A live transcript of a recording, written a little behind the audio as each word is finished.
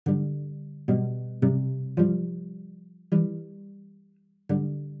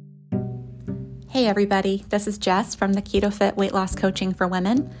Hey everybody, this is Jess from the Keto Fit Weight Loss Coaching for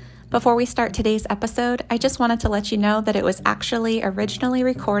Women. Before we start today's episode, I just wanted to let you know that it was actually originally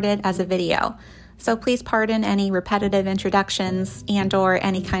recorded as a video. So please pardon any repetitive introductions and/or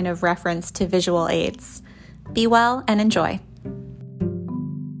any kind of reference to visual aids. Be well and enjoy.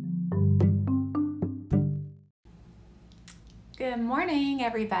 Good morning,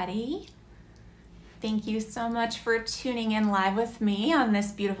 everybody. Thank you so much for tuning in live with me on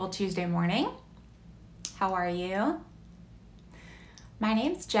this beautiful Tuesday morning. How are you? My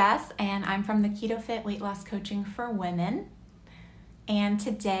name's Jess, and I'm from the Keto Fit Weight Loss Coaching for Women. And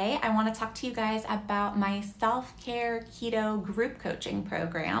today I want to talk to you guys about my self-care keto group coaching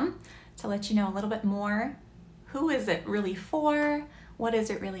program to let you know a little bit more. Who is it really for? What is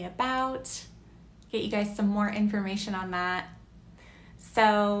it really about? Get you guys some more information on that.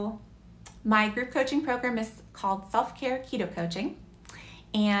 So my group coaching program is called Self-Care Keto Coaching.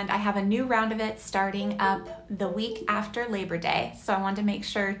 And I have a new round of it starting up the week after Labor Day. So I wanted to make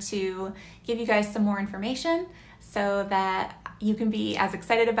sure to give you guys some more information so that you can be as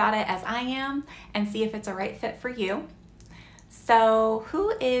excited about it as I am and see if it's a right fit for you. So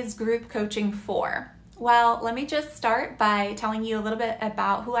who is group coaching for? Well, let me just start by telling you a little bit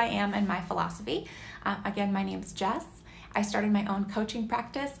about who I am and my philosophy. Again, my name's Jess. I started my own coaching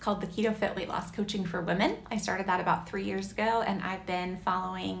practice called the Keto Fit Weight Loss Coaching for Women. I started that about 3 years ago, and I've been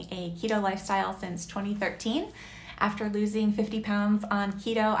following a keto lifestyle since 2013. After losing 50 pounds on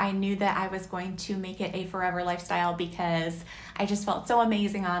keto, I knew that I was going to make it a forever lifestyle because I just felt so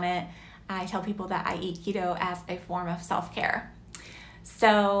amazing on it. I tell people that I eat keto as a form of self-care.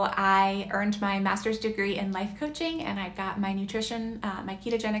 So I earned my master's degree in life coaching, and I got my my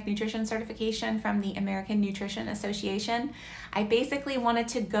ketogenic nutrition certification from the American Nutrition Association. I basically wanted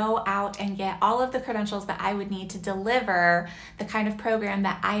to go out and get all of the credentials that I would need to deliver the kind of program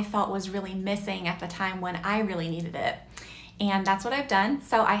that I felt was really missing at the time when I really needed it. And that's what I've done.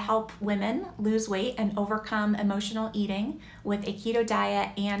 So I help women lose weight and overcome emotional eating with a keto diet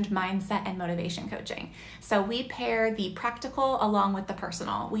and mindset and motivation coaching. So we pair the practical along with the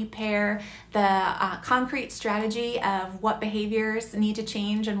personal. We pair the concrete strategy of what behaviors need to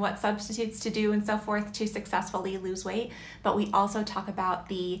change and what substitutes to do and so forth to successfully lose weight. But we also talk about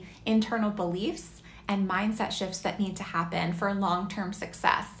the internal beliefs and mindset shifts that need to happen for long-term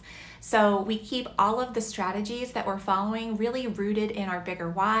success. So we keep all of the strategies that we're following really rooted in our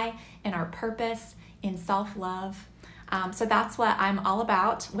bigger why, in our purpose, in self-love. So that's what I'm all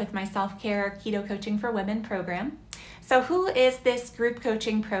about with my Self-Care Keto Coaching for Women program. So who is this group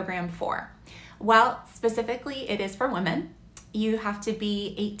coaching program for? Well, specifically it is for women. You have to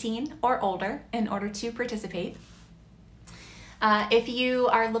be 18 or older in order to participate. If you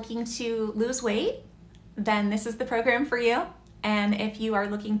are looking to lose weight, then this is the program for you. And if you are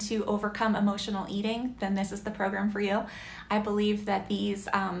looking to overcome emotional eating, then this is the program for you. I believe that these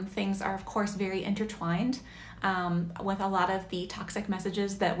things are, of course, very intertwined with a lot of the toxic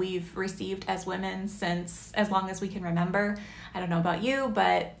messages that we've received as women since as long as we can remember. I don't know about you,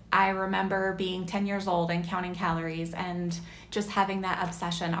 but I remember being 10 years old and counting calories and just having that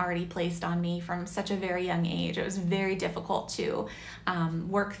obsession already placed on me from such a very young age. It was very difficult to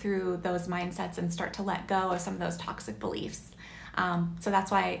work through those mindsets and start to let go of some of those toxic beliefs. So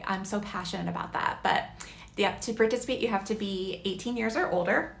that's why I'm so passionate about that. But yeah, to participate, you have to be 18 years or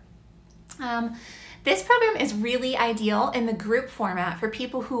older. This program is really ideal in the group format for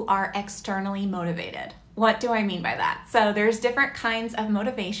people who are externally motivated. What do I mean by that? So there's different kinds of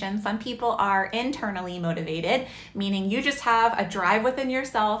motivation. Some people are internally motivated, meaning you just have a drive within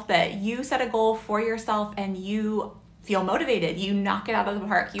yourself that you set a goal for yourself and you feel motivated. You knock it out of the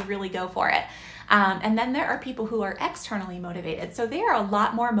park. You really go for it. And then there are people who are externally motivated. So they are a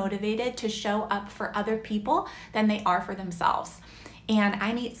lot more motivated to show up for other people than they are for themselves. And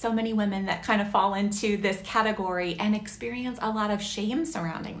I meet so many women that kind of fall into this category and experience a lot of shame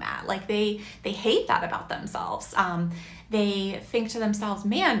surrounding that. Like they hate that about themselves. They think to themselves,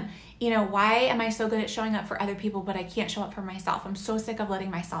 man, why am I so good at showing up for other people, but I can't show up for myself? I'm so sick of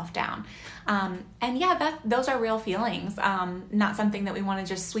letting myself down. And yeah, those are real feelings, not something that we want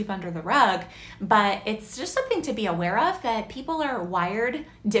to just sweep under the rug, but it's just something to be aware of, that people are wired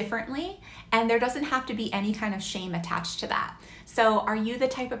differently and there doesn't have to be any kind of shame attached to that. So are you the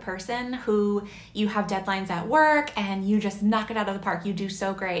type of person who you have deadlines at work and you just knock it out of the park? You do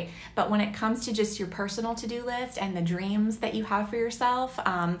so great. But when it comes to just your personal to-do list and the dreams that you have for yourself,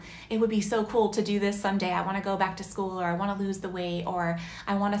 it would be so cool to do this someday. I want to go back to school, or I want to lose the weight, or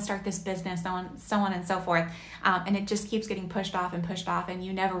I want to start this business, so on and so forth. And it just keeps getting pushed off, and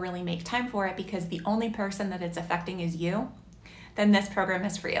you never really make time for it because the only person that it's affecting is you. Then this program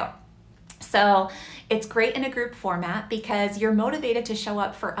is for you. So it's great in a group format because you're motivated to show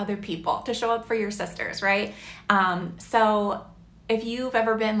up for other people, to show up for your sisters, right? So if you've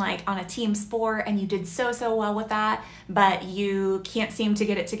ever been like on a team sport and you did so well with that, but you can't seem to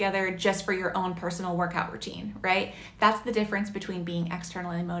get it together just for your own personal workout routine, right? That's the difference between being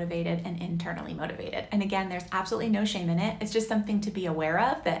externally motivated and internally motivated. And again, there's absolutely no shame in it. It's just something to be aware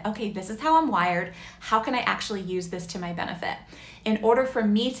of that, okay, this is how I'm wired. How can I actually use this to my benefit? In order for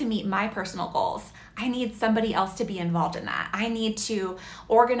me to meet my personal goals, I need somebody else to be involved in that. I need to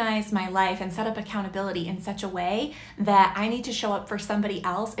organize my life and set up accountability in such a way that I need to show up for somebody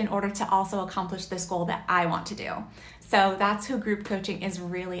else in order to also accomplish this goal that I want to do. So that's who group coaching is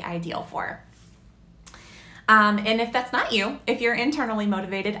really ideal for. And if that's not you, if you're internally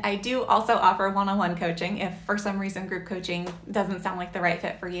motivated, I do also offer one-on-one coaching. If for some reason group coaching doesn't sound like the right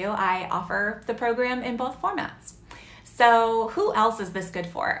fit for you, I offer the program in both formats. So who else is this good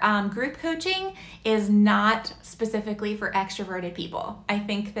for? Group coaching is not specifically for extroverted people. I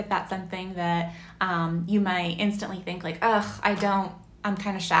think that that's something that you might instantly think like, I'm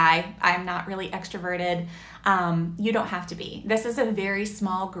kind of shy. I'm not really extroverted. You don't have to be. This is a very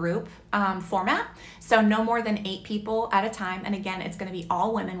small group format. So no more than 8 people at a time. And again, it's going to be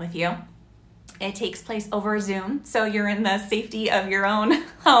all women with you. It takes place over Zoom, so you're in the safety of your own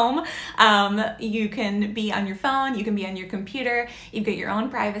home. You can be on your phone, you can be on your computer, you get your own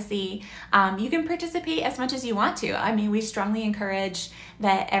privacy. You can participate as much as you want to. I mean, we strongly encourage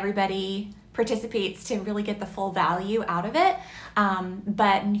that everybody participates to really get the full value out of it.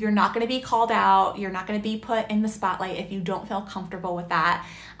 But you're not going to be called out. You're not going to be put in the spotlight if you don't feel comfortable with that.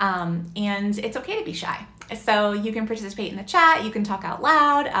 And it's okay to be shy. So you can participate in the chat, you can talk out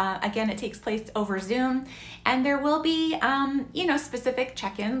loud. Again, it takes place over Zoom, and there will be, specific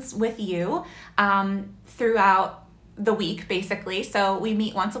check-ins with you throughout the week, basically. So we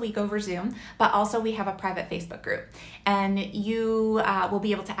meet once a week over Zoom, but also we have a private Facebook group, and you will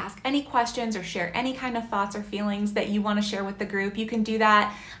be able to ask any questions or share any kind of thoughts or feelings that you want to share with the group. You can do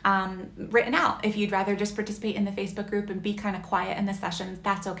that written out. If you'd rather just participate in the Facebook group and be kind of quiet in the sessions,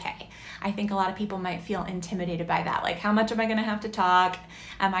 that's okay. I think a lot of people might feel intimidated by that. Like, how much am I going to have to talk?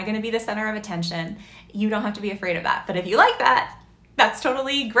 Am I going to be the center of attention? You don't have to be afraid of that. But if you like that, that's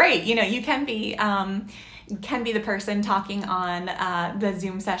totally great. You can be the person talking on the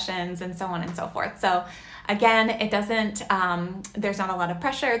Zoom sessions and so on and so forth. So again, it doesn't, there's not a lot of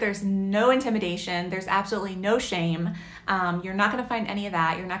pressure. There's no intimidation. There's absolutely no shame. You're not going to find any of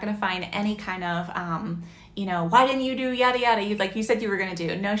that. You're not going to find any kind of, why didn't you do yada, yada, like you said you were going to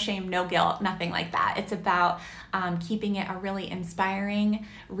do. No shame, no guilt, nothing like that. It's about keeping it a really inspiring,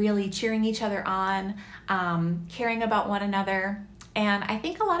 really cheering each other on, caring about one another. And I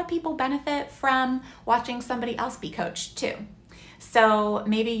think a lot of people benefit from watching somebody else be coached too. So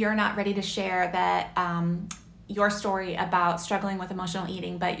maybe you're not ready to share that your story about struggling with emotional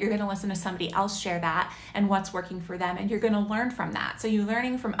eating, but you're going to listen to somebody else share that and what's working for them, and you're going to learn from that. So you're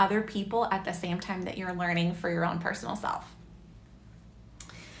learning from other people at the same time that you're learning for your own personal self.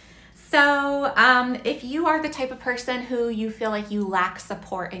 So if you are the type of person who you feel like you lack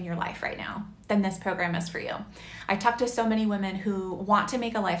support in your life right now, then this program is for you. I talk to so many women who want to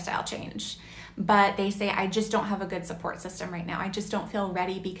make a lifestyle change, but they say, I just don't have a good support system right now. I just don't feel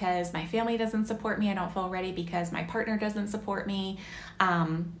ready because my family doesn't support me. I don't feel ready because my partner doesn't support me,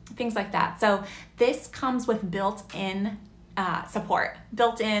 things like that. So this comes with built-in support,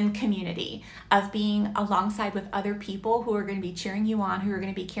 built-in community of being alongside with other people who are going to be cheering you on, who are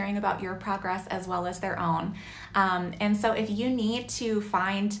going to be caring about your progress as well as their own. And so if you need to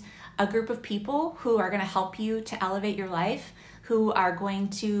find a group of people who are going to help you to elevate your life, who are going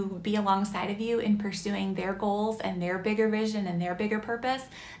to be alongside of you in pursuing their goals and their bigger vision and their bigger purpose,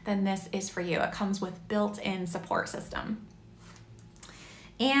 then this is for you. It comes with built-in support system.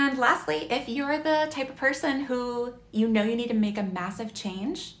 And lastly, if you're the type of person who you need to make a massive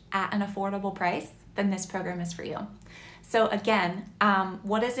change at an affordable price, then this program is for you. So again,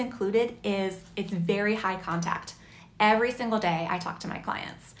 what is included is it's very high contact. Every single day I talk to my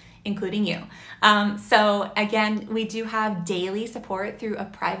clients, including you. So again, we do have daily support through a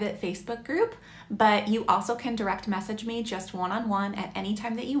private Facebook group, but you also can direct message me just one-on-one at any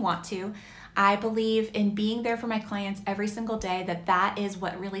time that you want to. I believe in being there for my clients every single day, that is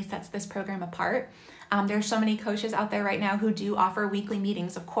what really sets this program apart. There's so many coaches out there right now who do offer weekly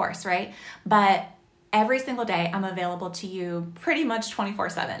meetings, of course, right? But every single day I'm available to you pretty much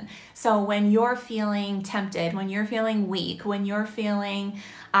 24/7. So when you're feeling tempted, when you're feeling weak, when you're feeling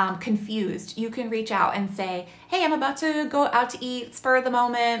confused, you can reach out and say, hey, I'm about to go out to eat, spur of the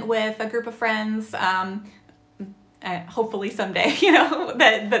moment with a group of friends. hopefully someday,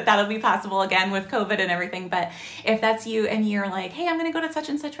 that'll be possible again with COVID and everything. But if that's you and you're like, hey, I'm going to go to such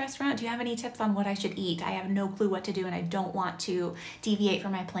and such restaurant. Do you have any tips on what I should eat? I have no clue what to do and I don't want to deviate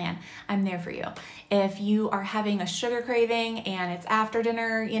from my plan. I'm there for you. If you are having a sugar craving and it's after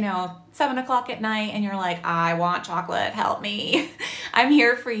dinner, 7 o'clock at night and you're like, I want chocolate, help me. I'm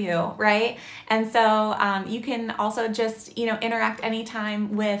here for you, right? And so you can also just, interact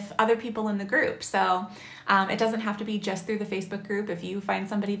anytime with other people in the group. So it doesn't have to be just through the Facebook group. If you find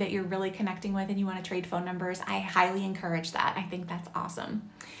somebody that you're really connecting with and you want to trade phone numbers, I highly encourage that. I think that's awesome.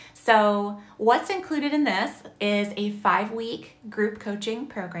 So what's included in this is a 5-week group coaching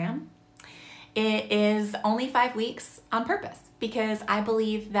program. It is only 5 weeks on purpose because I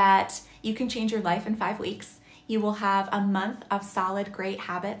believe that you can change your life in 5 weeks. You will have a month of solid, great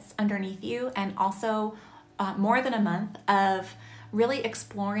habits underneath you, and also more than a month of really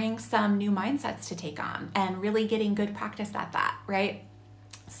exploring some new mindsets to take on and really getting good practice at that, right?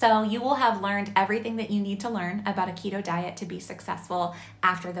 So you will have learned everything that you need to learn about a keto diet to be successful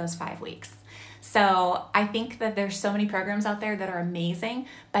after those 5 weeks. So I think that there's so many programs out there that are amazing,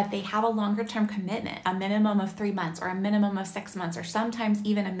 but they have a longer term commitment, a minimum of 3 months or a minimum of 6 months, or sometimes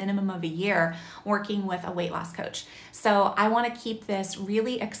even a minimum of a year working with a weight loss coach. So I want to keep this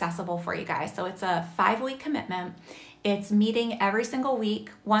really accessible for you guys. So it's a 5-week commitment. It's meeting every single week,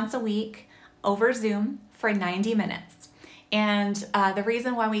 once a week over Zoom for 90 minutes. And the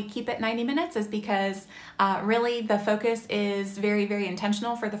reason why we keep it 90 minutes is because really the focus is very, very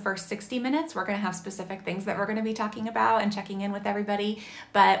intentional for the first 60 minutes. We're going to have specific things that we're going to be talking about and checking in with everybody,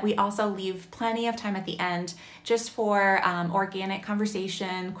 but we also leave plenty of time at the end just for organic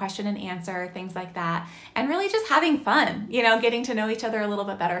conversation, question and answer, things like that, and really just having fun, getting to know each other a little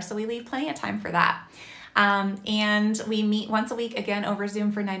bit better. So we leave plenty of time for that. And we meet once a week again over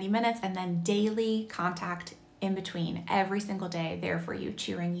Zoom for 90 minutes, and then daily contact in between every single day there for you,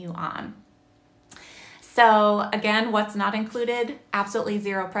 cheering you on. So again, what's not included? Absolutely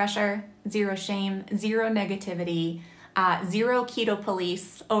zero pressure, zero shame, zero negativity, zero keto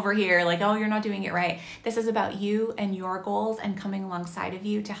police over here, like, oh, you're not doing it right. This is about you and your goals and coming alongside of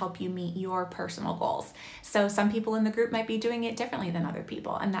you to help you meet your personal goals. So some people in the group might be doing it differently than other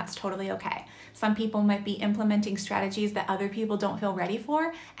people, and that's totally okay. Some people might be implementing strategies that other people don't feel ready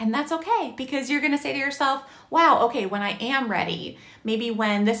for, and that's okay, because you're going to say to yourself, wow, okay, when I am ready, maybe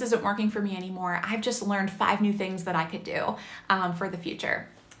when this isn't working for me anymore, I've just learned 5 new things that I could do for the future.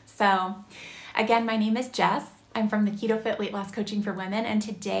 So again, my name is Jess. I'm from the Keto Fit Weight Loss Coaching for Women, and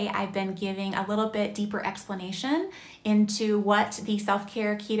today I've been giving a little bit deeper explanation into what the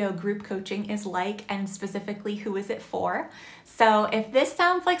self-care keto group coaching is like, and specifically who is it for. So if this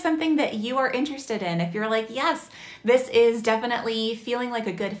sounds like something that you are interested in, if you're like, yes, this is definitely feeling like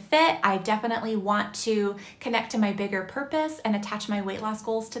a good fit, I definitely want to connect to my bigger purpose and attach my weight loss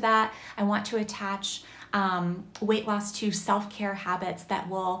goals to that. I want to attach weight loss to self-care habits that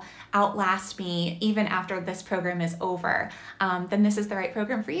will outlast me even after this program is over, then this is the right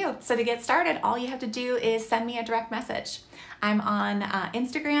program for you. So to get started, all you have to do is send me a direct message. I'm on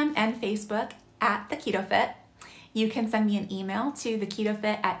Instagram and Facebook at The Keto Fit. You can send me an email to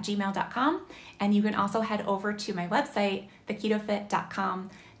theketofit@gmail.com, and you can also head over to my website, theketofit.com,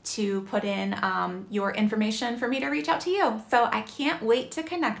 to put in your information for me to reach out to you. So I can't wait to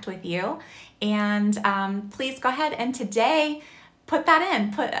connect with you. And please go ahead and today put that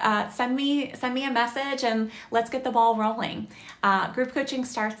in. Send me a message and let's get the ball rolling. Group coaching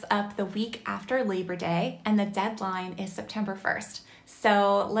starts up the week after Labor Day, and the deadline is September 1st.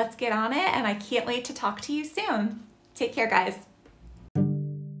 So let's get on it, and I can't wait to talk to you soon. Take care, guys.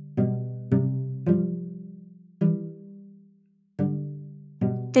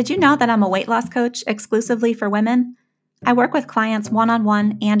 Did you know that I'm a weight loss coach exclusively for women? I work with clients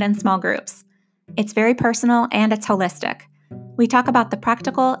one-on-one and in small groups. It's very personal and it's holistic. We talk about the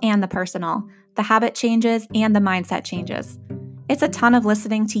practical and the personal, the habit changes and the mindset changes. It's a ton of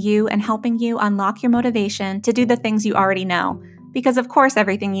listening to you and helping you unlock your motivation to do the things you already know, because of course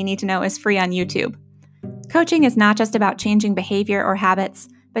everything you need to know is free on YouTube. Coaching is not just about changing behavior or habits,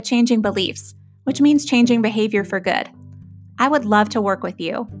 but changing beliefs, which means changing behavior for good. I would love to work with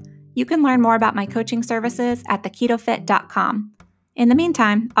you. You can learn more about my coaching services at theketofit.com. In the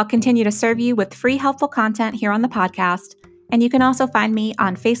meantime, I'll continue to serve you with free helpful content here on the podcast, and you can also find me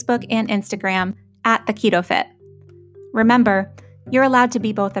on Facebook and Instagram at The Keto Fit. Remember, you're allowed to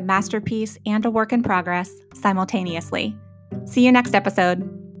be both a masterpiece and a work in progress simultaneously. See you next episode.